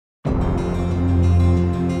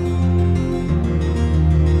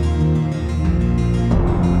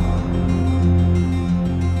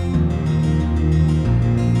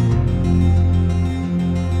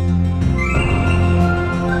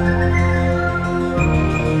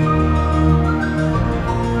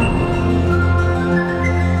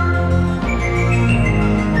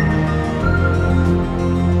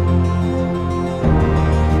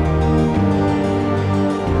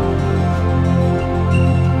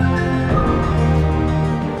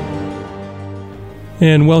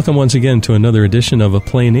And welcome once again to another edition of A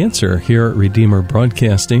Plain Answer here at Redeemer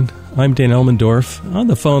Broadcasting. I'm Dan Elmendorf. On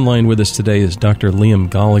the phone line with us today is Dr. Liam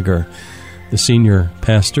Gallagher, the senior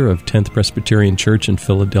pastor of 10th Presbyterian Church in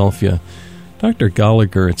Philadelphia. Dr.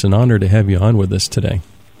 Gallagher, it's an honor to have you on with us today.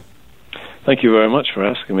 Thank you very much for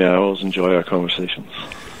asking me. I always enjoy our conversations.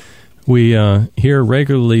 We hear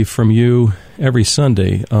regularly from you every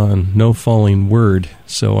Sunday on No Falling Word,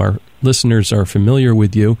 so our listeners are familiar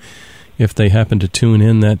with you if they happen to tune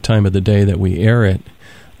in that time of the day that we air it.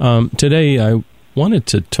 Today, I wanted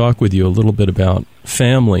to talk with you a little bit about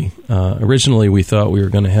family. Originally, we thought we were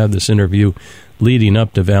going to have this interview leading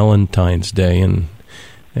up to Valentine's Day, and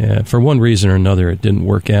for one reason or another, it didn't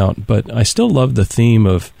work out. But I still love the theme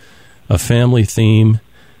of a family theme,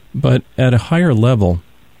 but at a higher level,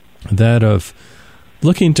 that of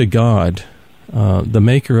looking to God, the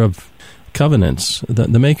maker of covenants,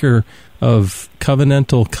 the maker of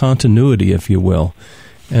covenantal continuity, if you will.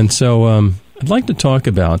 And so I'd like to talk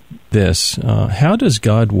about this. How does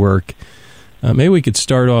God work? Maybe we could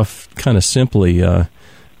start off kind of simply.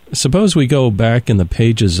 Suppose we go back in the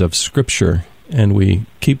pages of Scripture and we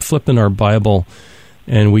keep flipping our Bible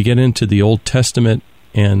and we get into the Old Testament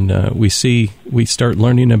and we start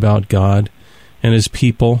learning about God and His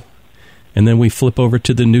people. And then we flip over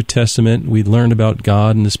to the New Testament. We learn about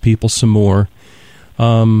God and His people some more.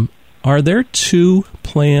 Are there two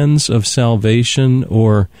plans of salvation,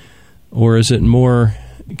 or is it more?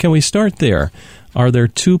 Can we start there? Are there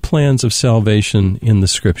two plans of salvation in the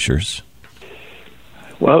Scriptures?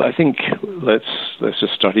 Well, I think let's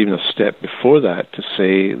just start even a step before that to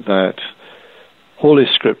say that Holy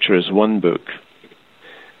Scripture is one book.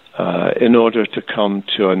 In order to come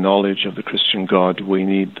to a knowledge of the Christian God, we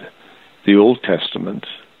need the Old Testament,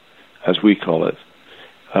 as we call it,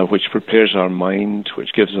 which prepares our mind,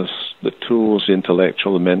 which gives us the tools, the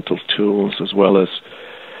intellectual, the mental tools, as well as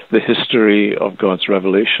the history of God's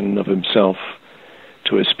revelation of Himself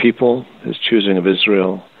to His people, His choosing of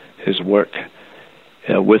Israel, His work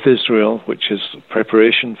with Israel, which is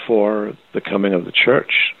preparation for the coming of the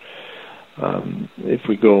church. If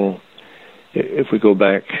we go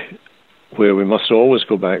back where we must always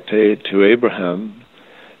go back to Abraham,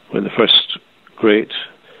 when the first great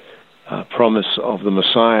promise of the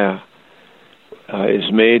Messiah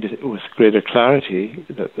is made with greater clarity,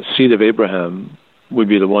 that the seed of Abraham would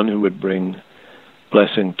be the one who would bring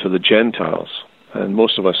blessing to the Gentiles. And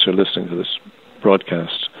most of us who are listening to this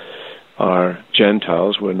broadcast are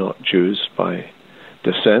Gentiles. We're not Jews by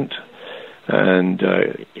descent. And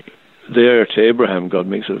there to Abraham, God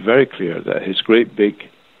makes it very clear that His great big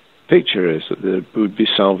picture is that there would be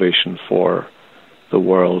salvation for the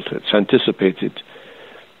world. It's anticipated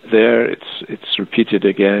there. It's repeated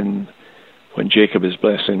again when Jacob is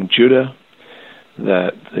blessing Judah,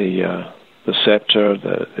 that the scepter,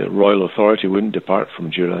 the royal authority wouldn't depart from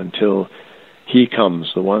Judah until he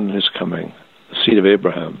comes, the one who's coming, the seed of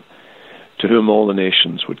Abraham, to whom all the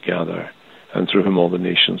nations would gather and through whom all the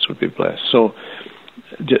nations would be blessed. So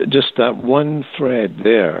just that one thread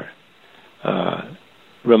there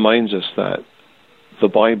reminds us that the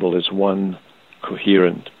Bible is one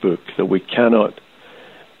coherent book, that we can't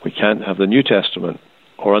have the New Testament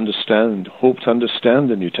or hope to understand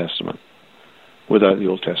the New Testament without the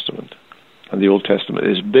Old Testament. And the Old Testament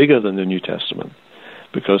is bigger than the New Testament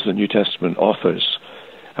because the New Testament authors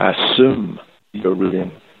assume you're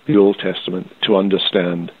reading the Old Testament to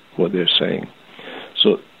understand what they're saying.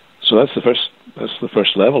 So that's the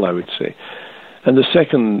first level, I would say. And the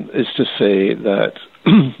second is to say that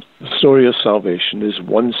the story of salvation is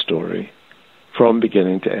one story from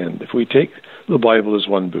beginning to end. If we take the Bible as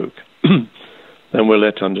one book, then we're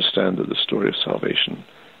led to understand that the story of salvation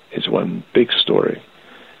is one big story.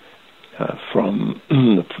 From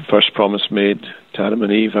the first promise made to Adam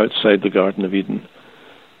and Eve outside the Garden of Eden,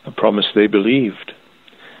 a promise they believed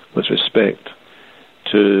with respect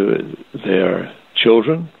to their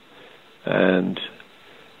children, and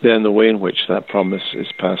then the way in which that promise is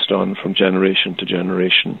passed on from generation to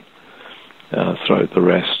generation throughout the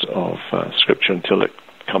rest of Scripture until it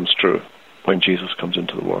comes true when Jesus comes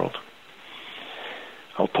into the world.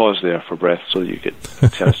 I'll pause there for breath so that you get a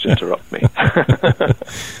chance to interrupt me.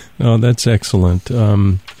 Oh, that's excellent.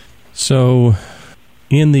 So,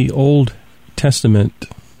 in the Old Testament,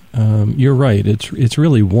 you're right. It's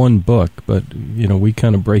really one book, but we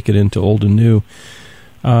kind of break it into old and new.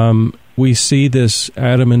 We see this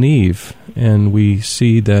Adam and Eve, and we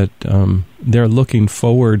see that they're looking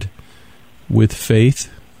forward with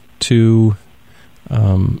faith to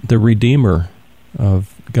the Redeemer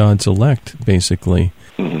of God's elect, basically.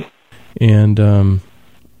 And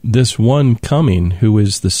this one coming, who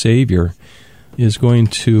is the Savior, is going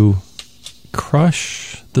to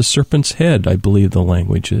crush the serpent's head, I believe the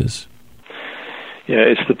language is. Yeah,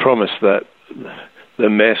 it's the promise that the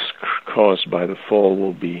mess caused by the fall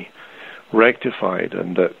will be rectified,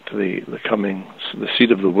 and that the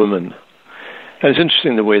seed of the woman. And it's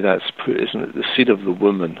interesting the way that's put, isn't it? The seed of the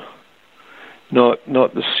woman, not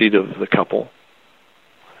the seed of the couple.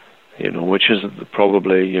 Which is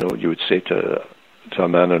probably you would say to a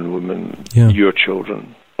man and woman, your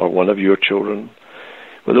children or one of your children.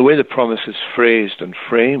 But the way the promise is phrased and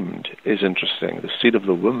framed is interesting. The seed of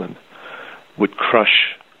the woman would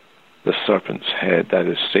crush the serpent's head, that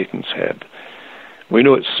is Satan's head. We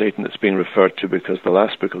know it's Satan that's being referred to because the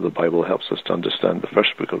last book of the Bible helps us to understand the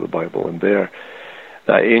first book of the Bible, and there,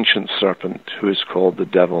 that ancient serpent who is called the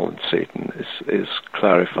devil and Satan is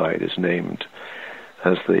clarified, is named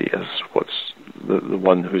as the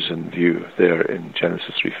one who's in view there in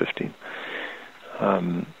Genesis 3:15.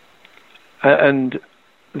 And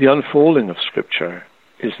the unfolding of Scripture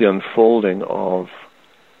is the unfolding of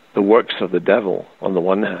the works of the devil on the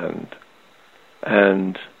one hand,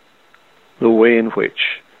 and the way in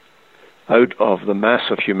which, out of the mass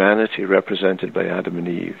of humanity represented by Adam and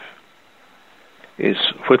Eve, is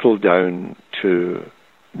whittled down to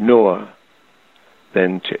Noah,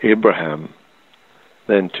 then to Abraham,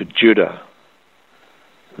 then to Judah,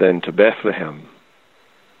 then to Bethlehem,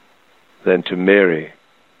 then to Mary,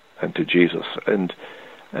 and to Jesus, and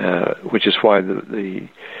which is why the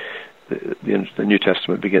New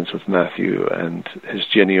Testament begins with Matthew, and his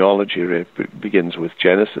genealogy begins with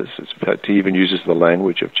Genesis. In fact, he even uses the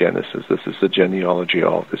language of Genesis. This is the genealogy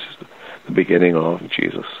of, this is the beginning of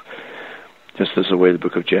Jesus. Just as the way the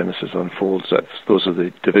book of Genesis unfolds, those are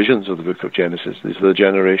the divisions of the book of Genesis. These are the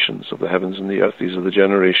generations of the heavens and the earth. These are the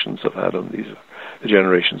generations of Adam. These are the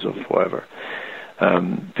generations of whatever.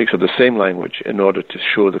 Picks up the same language in order to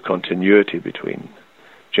show the continuity between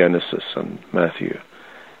Genesis and Matthew,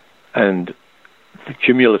 and the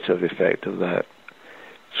cumulative effect of that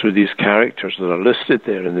through these characters that are listed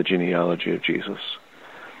there in the genealogy of Jesus,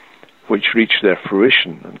 which reach their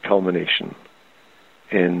fruition and culmination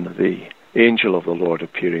in the angel of the Lord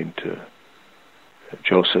appearing to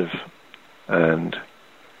Joseph, and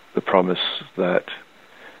the promise that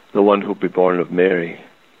the one who will be born of Mary,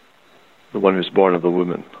 the one who is born of the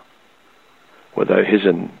woman, without his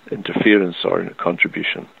interference or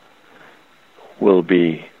contribution, will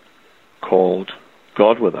be called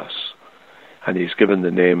God with us. And he's given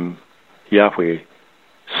the name Yahweh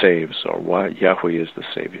saves, or Yahweh is the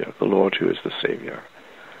Savior, the Lord who is the Savior.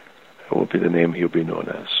 It will be the name he'll be known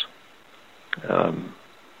as.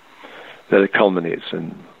 That it culminates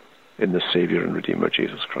in the Savior and Redeemer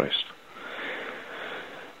Jesus Christ.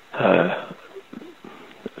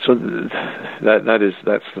 So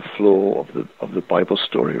that's the flow of the Bible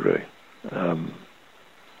story, really.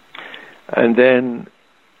 And then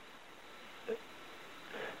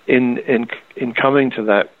in coming to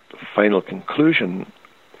that final conclusion,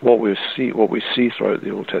 what we see throughout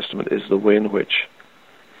the Old Testament is the way in which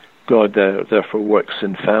God therefore works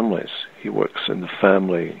in families. He works in the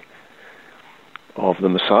family of the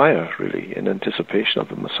Messiah, really, in anticipation of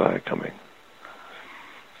the Messiah coming.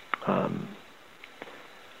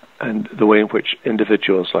 And the way in which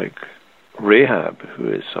individuals like Rahab,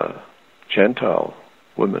 who is a Gentile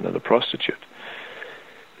woman and a prostitute,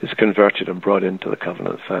 is converted and brought into the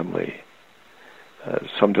covenant family.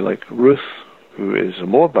 Somebody like Ruth, who is a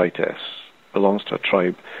Moabitess, belongs to a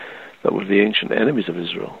tribe that were the ancient enemies of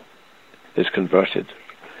Israel, is converted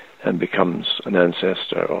and becomes an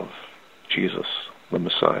ancestor of Jesus, the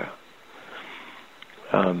Messiah.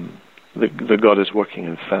 The God is working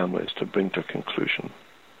in families to bring to conclusion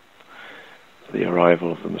the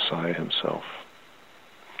arrival of the Messiah himself.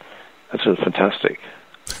 That's a fantastic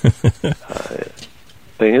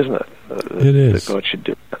thing, isn't it? It is. That God should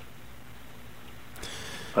do that.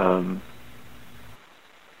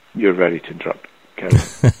 You're ready to interrupt, Karen.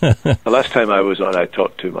 The last time I was on, I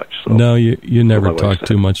talked too much. So no, you never talk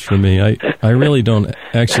too much for me. I really don't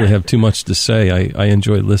actually have too much to say. I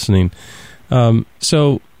enjoy listening.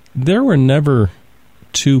 So there were never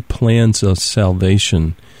two plans of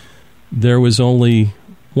salvation. There was only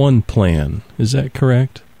one plan. Is that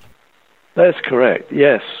correct? That's correct,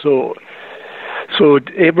 yes. So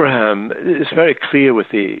Abraham, it's very clear with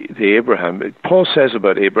the Abraham. Paul says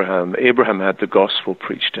about Abraham had the gospel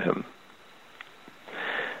preached to him.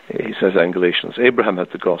 He says in Galatians, Abraham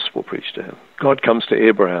had the gospel preached to him. God comes to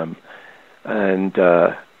Abraham and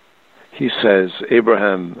he says,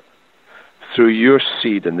 Abraham, through your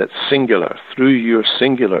seed, and that's singular, through your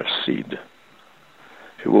singular seed,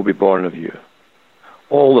 who will be born of you,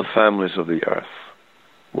 all the families of the earth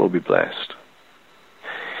will be blessed.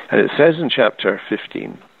 And it says in chapter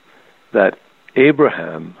 15 that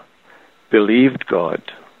Abraham believed God,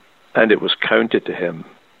 and it was counted to him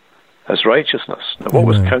as righteousness. Now, what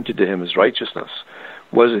was counted to him as righteousness?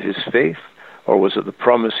 Was it his faith, or was it the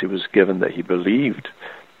promise he was given that he believed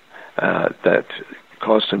that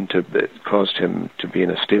caused him to be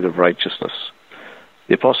in a state of righteousness?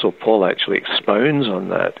 The Apostle Paul actually expounds on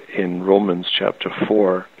that in Romans chapter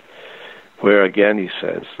 4, where again he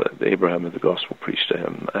says that Abraham had the gospel preached to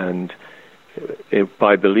him, and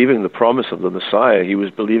by believing the promise of the Messiah, he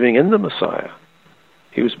was believing in the Messiah.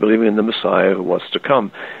 He was believing in the Messiah who was to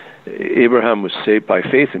come. Abraham was saved by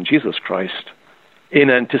faith in Jesus Christ, in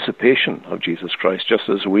anticipation of Jesus Christ, just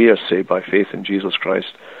as we are saved by faith in Jesus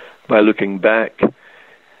Christ by looking back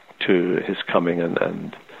to his coming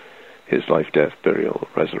and his life, death, burial,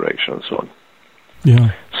 resurrection, and so on.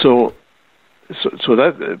 Yeah. So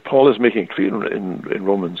that Paul is making it clear in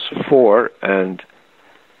Romans 4, and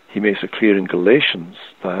he makes it clear in Galatians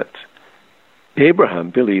that Abraham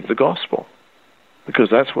believed the gospel, because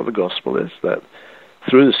that's what the gospel is, that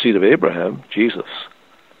through the seed of Abraham, Jesus,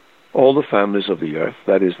 all the families of the earth,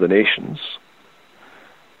 that is the nations,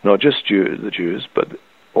 not just the Jews, but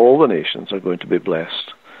all the nations are going to be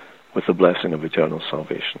blessed with the blessing of eternal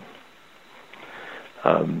salvation.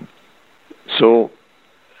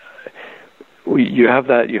 You have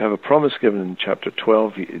that. You have a promise given in chapter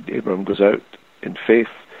 12. Abraham goes out in faith.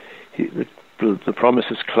 The promise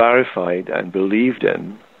is clarified and believed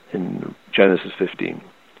in Genesis 15.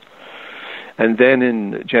 And then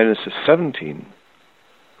in Genesis 17,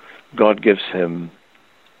 God gives him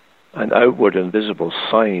an outward and visible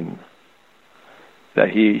sign that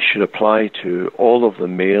he should apply to all of his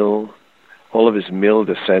male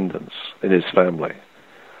descendants in his family,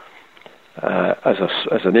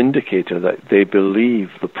 as an indicator that they believe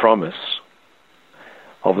the promise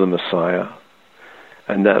of the Messiah,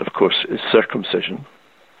 and that, of course, is circumcision.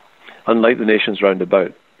 Unlike the nations round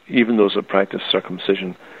about, even those that practice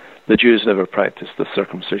circumcision, the Jews never practiced the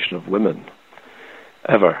circumcision of women,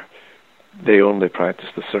 ever. They only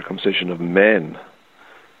practiced the circumcision of men.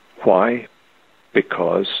 Why?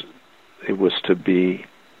 Because it was to be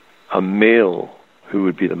a male who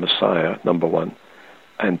would be the Messiah, number one.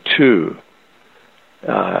 And two,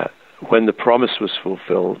 when the promise was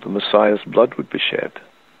fulfilled, the Messiah's blood would be shed.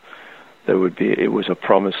 It was a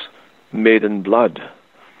promise made in blood.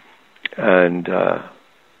 And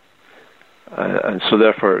so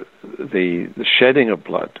therefore the shedding of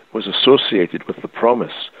blood was associated with the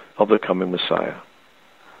promise of the coming Messiah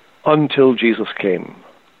until Jesus came.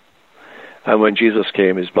 And when Jesus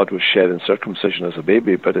came, his blood was shed in circumcision as a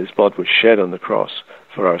baby, but his blood was shed on the cross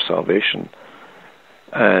for our salvation.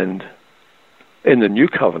 And in the new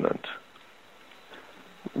covenant,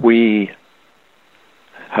 we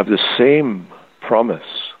have the same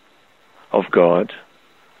promise of God,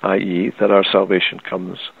 i.e., that our salvation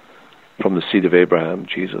comes from the seed of Abraham,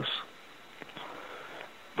 Jesus.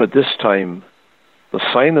 But this time, the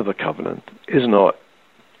sign of the covenant is not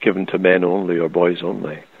given to men only or boys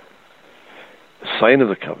only. The sign of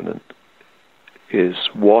the covenant is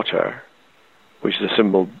water, which is a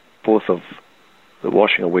symbol both of the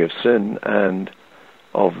washing away of sin and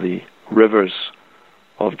of the rivers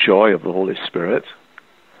of joy of the Holy Spirit.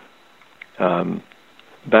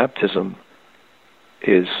 Baptism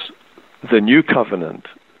is the new covenant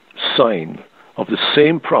sign of the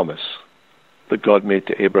same promise that God made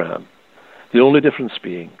to Abraham. The only difference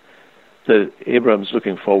being that Abraham's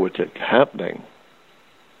looking forward to it happening.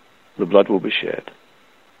 The blood will be shed.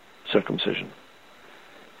 Circumcision.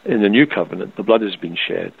 In the new covenant, the blood has been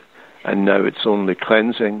shed, and now it's only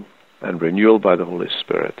cleansing and renewal by the Holy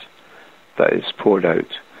Spirit that is poured out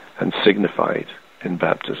and signified in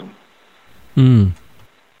baptism.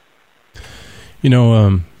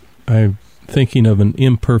 I'm thinking of an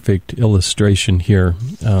imperfect illustration here.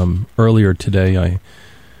 Earlier today,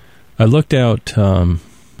 I looked out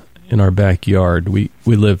in our backyard. We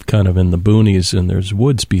live kind of in the boonies, and there's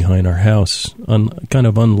woods behind our house, kind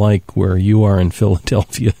of unlike where you are in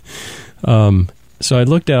Philadelphia. So I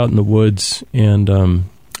looked out in the woods, and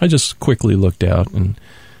I just quickly looked out,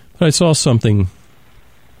 but I saw something.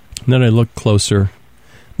 And then I looked closer.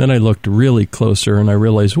 Then I looked really closer, and I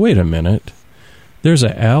realized, wait a minute, there's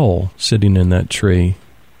an owl sitting in that tree,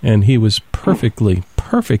 and he was perfectly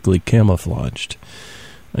camouflaged.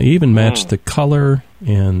 I even matched the color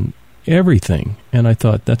and everything, and I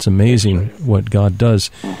thought, that's amazing what God does.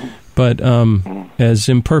 But as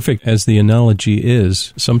imperfect as the analogy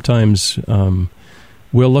is, sometimes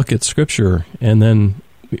we'll look at Scripture, and then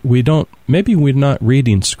maybe we're not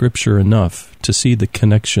reading Scripture enough to see the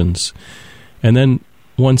connections. And then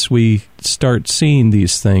once we start seeing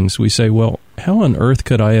these things, we say, well, how on earth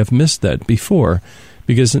could I have missed that before?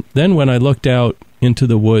 Because then when I looked out into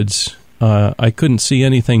the woods, I couldn't see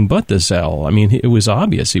anything but this owl. I mean, it was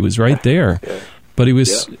obvious. He was right there. But he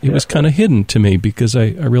was kind of hidden to me because I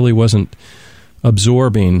really wasn't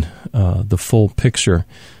absorbing the full picture.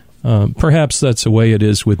 Perhaps that's the way it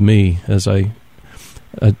is with me. As I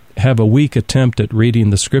have a weak attempt at reading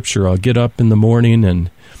the Scripture, I'll get up in the morning,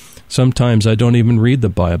 and sometimes I don't even read the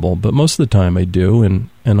Bible, but most of the time I do, and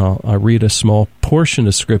I'll read a small portion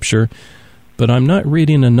of Scripture, but I'm not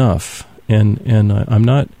reading enough, and I'm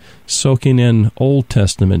not soaking in Old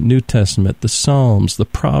Testament, New Testament, the Psalms, the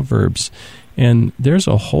Proverbs, and there's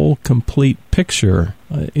a whole complete picture,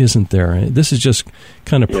 isn't there? This is just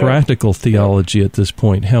kind of practical theology at this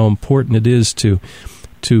point, how important it is to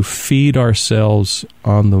feed ourselves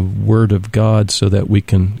on the Word of God so that we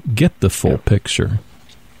can get the full picture.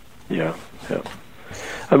 Yeah.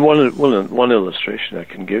 And one illustration I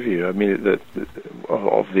can give you, I mean,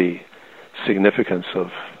 of the significance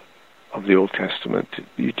of the Old Testament.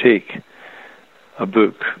 You take a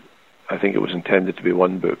book, I think it was intended to be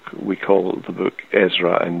one book. We call the book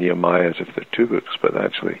Ezra and Nehemiah as if they're two books, but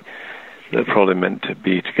actually they're probably meant to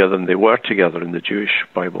be together, and they were together in the Jewish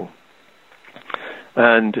Bible.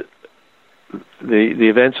 And the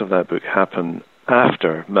events of that book happen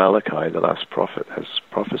after Malachi, the last prophet, has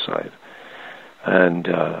prophesied, and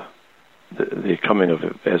the coming of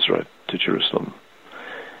Ezra to Jerusalem.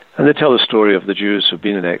 And they tell the story of the Jews who've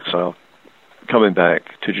been in exile, coming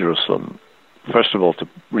back to Jerusalem, first of all to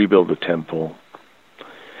rebuild the temple,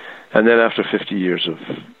 and then after 50 years of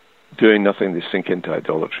doing nothing, they sink into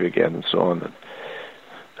idolatry again and so on.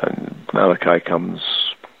 And Malachi comes,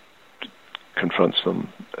 confronts them,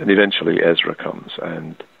 and eventually Ezra comes,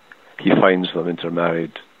 and he finds them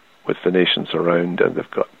intermarried with the nations around, and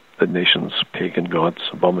they've got the nations' pagan gods,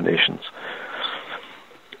 abominations.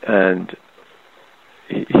 And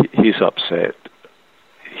he's upset.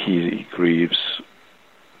 He grieves.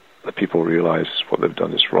 The people realize what they've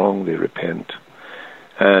done is wrong. They repent,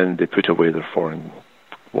 and they put away their foreign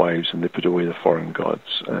wives, and they put away the foreign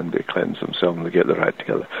gods, and they cleanse themselves, and they get their act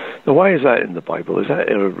together. Now, why is that in the Bible? Has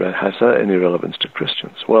that any relevance to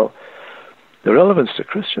Christians? Well, the relevance to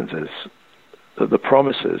Christians is that the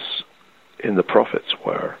promises in the prophets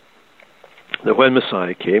were that when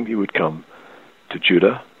Messiah came, he would come to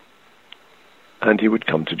Judah, and he would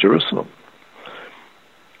come to Jerusalem.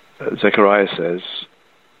 Zechariah says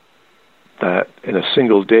that in a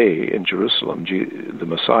single day in Jerusalem, the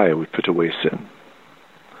Messiah would put away sin.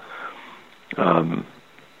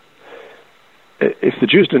 If the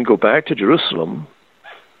Jews didn't go back to Jerusalem,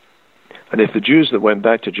 and if the Jews that went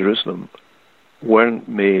back to Jerusalem weren't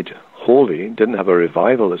made holy, didn't have a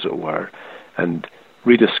revival, as it were, and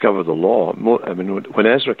rediscover the law. I mean, when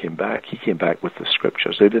Ezra came back, he came back with the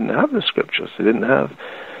Scriptures. They didn't have the Scriptures. They didn't have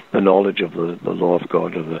the knowledge of the law of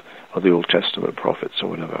God or the Old Testament prophets or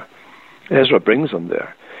whatever. Ezra brings them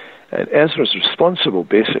there. And Ezra's responsible,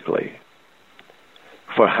 basically,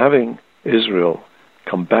 for having Israel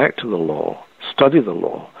come back to the law, study the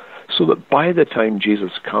law, so that by the time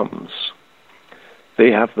Jesus comes, they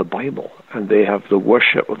have the Bible, and they have the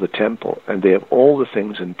worship of the temple, and they have all the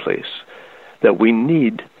things in place that we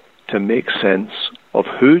need to make sense of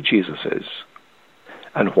who Jesus is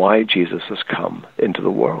and why Jesus has come into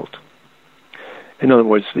the world. In other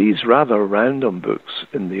words, these rather random books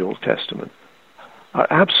in the Old Testament are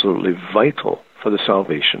absolutely vital for the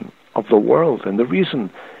salvation of the world. And the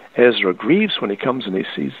reason Ezra grieves when he comes and he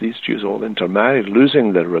sees these Jews all intermarried,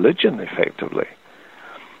 losing their religion effectively,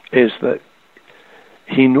 is that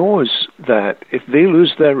he knows that if they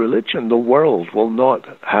lose their religion, the world will not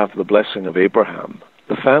have the blessing of Abraham.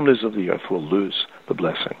 The families of the earth will lose the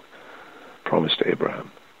blessing promised to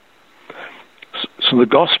Abraham. So the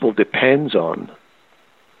gospel depends on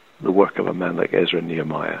the work of a man like Ezra and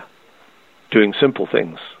Nehemiah, doing simple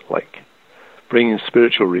things like bringing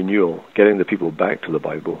spiritual renewal, getting the people back to the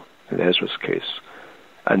Bible, in Ezra's case,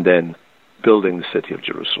 and then building the city of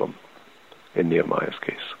Jerusalem, in Nehemiah's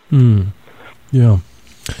case. Yeah.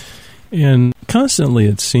 And constantly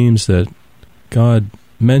it seems that God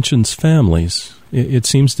mentions families. It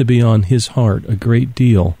seems to be on his heart a great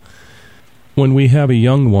deal. When we have a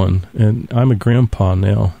young one, and I'm a grandpa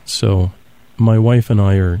now, so my wife and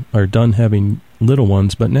I are done having little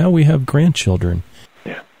ones, but now we have grandchildren.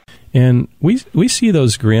 Yeah. And we see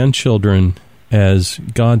those grandchildren as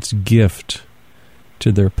God's gift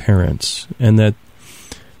to their parents, and that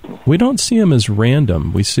we don't see them as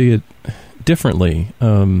random. We see it differently.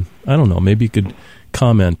 I don't know. Maybe you could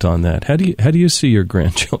comment on that. How do you see your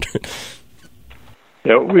grandchildren?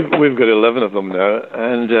 Yeah, we've got 11 of them now,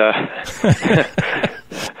 and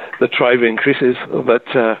the tribe increases. But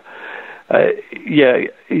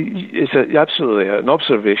it's absolutely an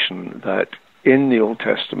observation that in the Old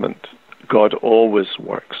Testament, God always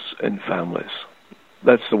works in families.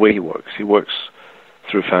 That's the way He works. He works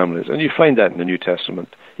through families, and you find that in the New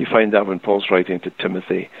Testament. You find that when Paul's writing to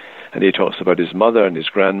Timothy, and he talks about his mother and his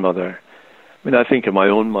grandmother. I mean, I think of my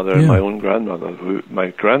own mother and my own grandmother.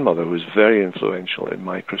 My grandmother was very influential in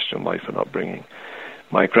my Christian life and upbringing.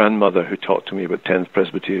 My grandmother, who talked to me about 10th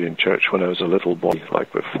Presbyterian Church when I was a little boy,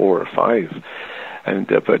 like with 4 or 5,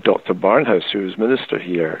 and about Dr. Barnhouse, who was minister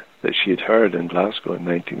here, that she had heard in Glasgow in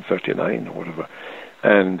 1939 or whatever.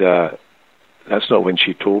 And that's not when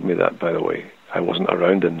she told me that, by the way. I wasn't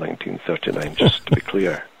around in 1939, just to be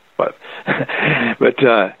clear. But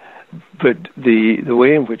the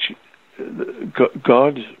way in which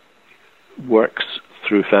God works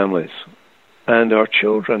through families, and our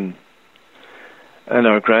children and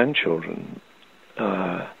our grandchildren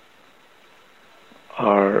are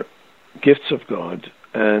gifts of God.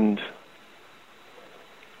 And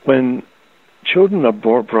when children are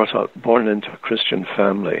born into a Christian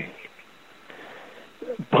family,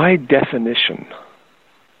 by definition,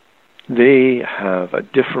 they have a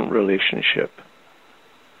different relationship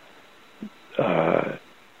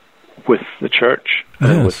with the church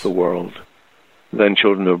and with the world than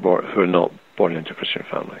children who are not born into a Christian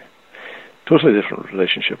family. Totally different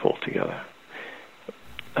relationship altogether.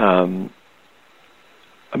 I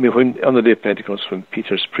mean, when on the day of Pentecost, when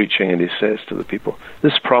Peter's preaching and he says to the people,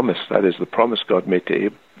 this promise, that is the promise God made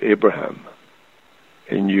to Abraham,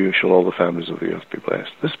 in you shall all the families of the earth be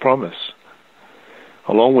blessed. This promise,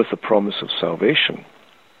 along with the promise of salvation,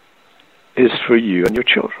 is for you and your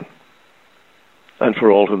children, and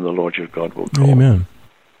for all whom the Lord your God will call. Amen.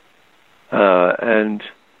 And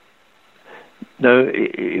now,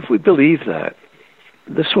 if we believe that,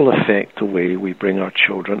 this will affect the way we bring our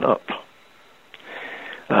children up.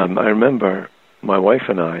 I remember my wife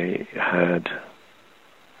and I had,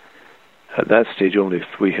 at that stage,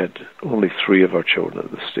 we had only 3 of our children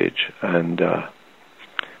at this stage, and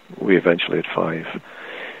we eventually had 5.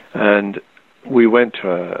 And we went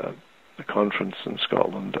to a conference in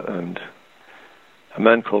Scotland, and a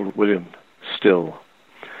man called William Still,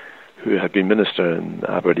 who had been minister in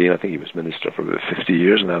Aberdeen. I think he was minister for about 50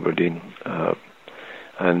 years in Aberdeen,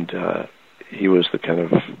 and he was the kind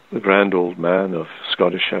of the grand old man of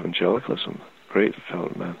Scottish evangelicalism. Great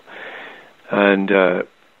fellow man. And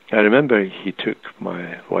I remember he took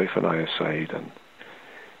my wife and I aside,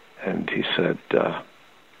 and he said,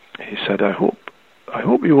 I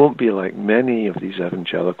hope you won't be like many of these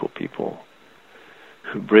evangelical people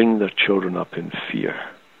who bring their children up in fear.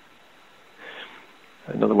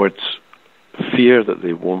 In other words, fear that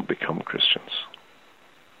they won't become Christians.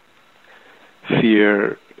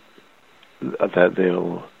 Fear that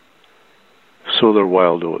they'll sow their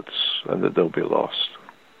wild oats and that they'll be lost.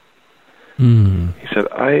 Mm. He said,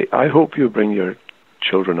 I hope you bring your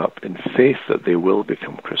children up in faith that they will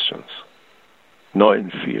become Christians, not in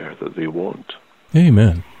fear that they won't.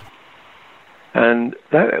 Amen. And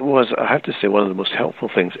that was, I have to say, one of the most helpful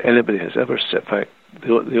things anybody has ever said. In fact,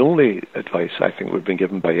 the only advice I think we've been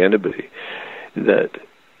given by anybody that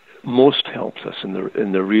most helps us in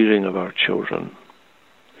the rearing of our children.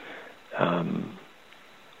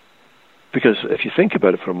 Because if you think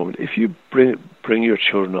about it for a moment, if you bring your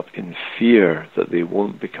children up in fear that they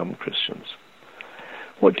won't become Christians,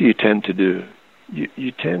 what do you tend to do?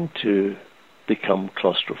 You tend to become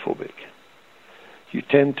claustrophobic. You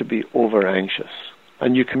tend to be over-anxious,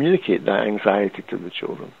 and you communicate that anxiety to the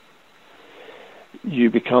children. You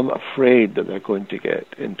become afraid that they're going to get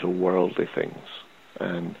into worldly things,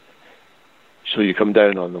 and so you come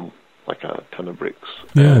down on them like a ton of bricks.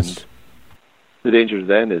 Yes. And the danger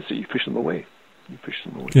then is that you push them away.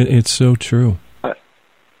 It's so true. I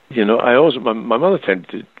always, my mother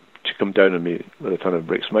tended to come down on me with a ton of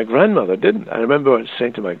bricks. My grandmother didn't. I remember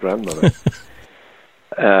saying to my grandmother,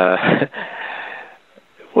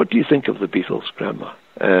 what do you think of the Beatles, Grandma?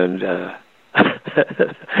 And the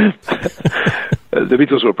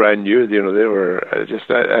Beatles were brand new, they were just,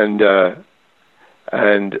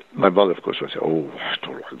 and my mother, of course, would say, I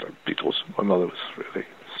don't like the Beatles. My mother was really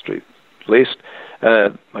straight-laced.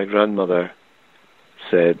 My grandmother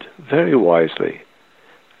said, very wisely,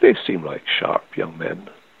 they seem like sharp young men.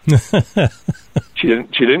 She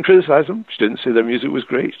didn't criticize them. She didn't say their music was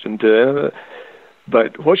great.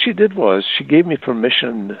 But what she did was she gave me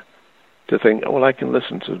permission to think, I can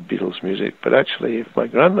listen to Beatles music. But actually, if my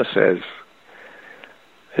grandma says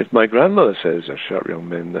if my grandmother says they're sharp young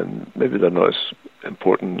men, then maybe they're not as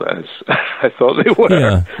important as I thought they were.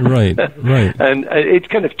 Yeah, right. And it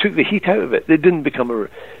kind of took the heat out of it. It didn't become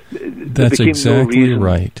That's exactly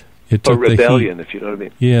right. It took rebellion, the heat. if you know what I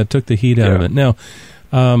mean. Yeah, it took the heat out of it. Now,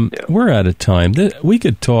 we're out of time. We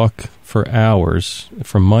could talk for hours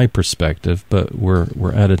from my perspective, but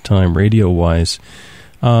we're out of time radio-wise.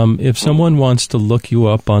 If someone wants to look you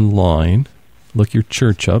up online, look your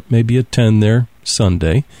church up, maybe attend there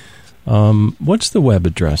Sunday, what's the web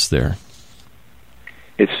address there?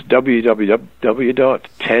 It's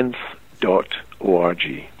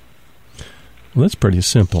www.tenth.org. Well, that's pretty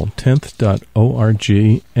simple.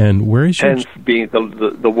 10th.org. And where is your... 10th being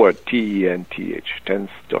the word, Tenth,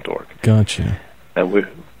 10th.org. Gotcha. And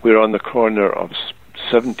we're on the corner of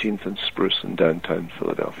 17th and Spruce in downtown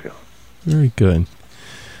Philadelphia. Very good.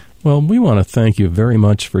 Well, we want to thank you very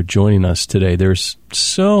much for joining us today. There's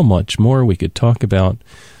so much more we could talk about,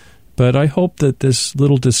 but I hope that this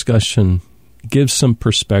little discussion gives some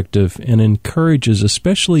perspective and encourages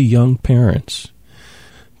especially young parents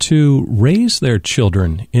to raise their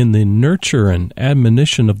children in the nurture and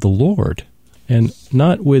admonition of the Lord, and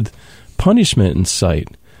not with punishment in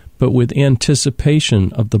sight, but with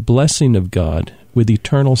anticipation of the blessing of God, with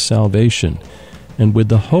eternal salvation, and with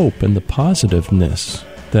the hope and the positiveness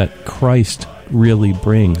that Christ really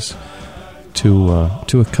brings to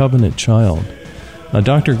a covenant child.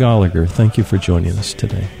 Dr. Gallagher, thank you for joining us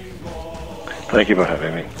today. Thank you for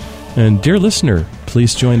having me. And dear listener,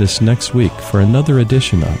 please join us next week for another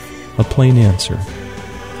edition of A Plain Answer.